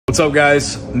What's up,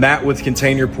 guys? Matt with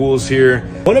Container Pools here.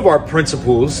 One of our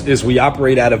principles is we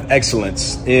operate out of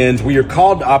excellence, and we are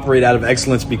called to operate out of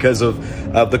excellence because of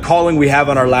the calling we have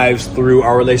on our lives through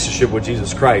our relationship with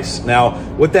Jesus Christ. Now,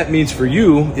 what that means for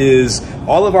you is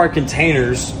all of our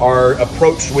containers are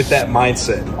approached with that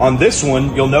mindset. On this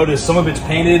one, you'll notice some of it's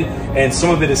painted and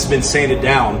some of it has been sanded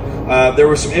down. There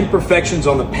were some imperfections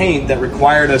on the paint that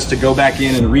required us to go back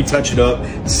in and retouch it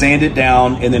up, sand it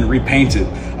down, and then repaint it.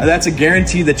 That's a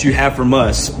guarantee that you have from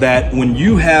us that when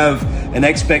you have an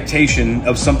expectation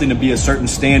of something to be a certain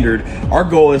standard, our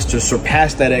goal is to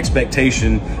surpass that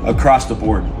expectation across the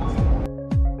board.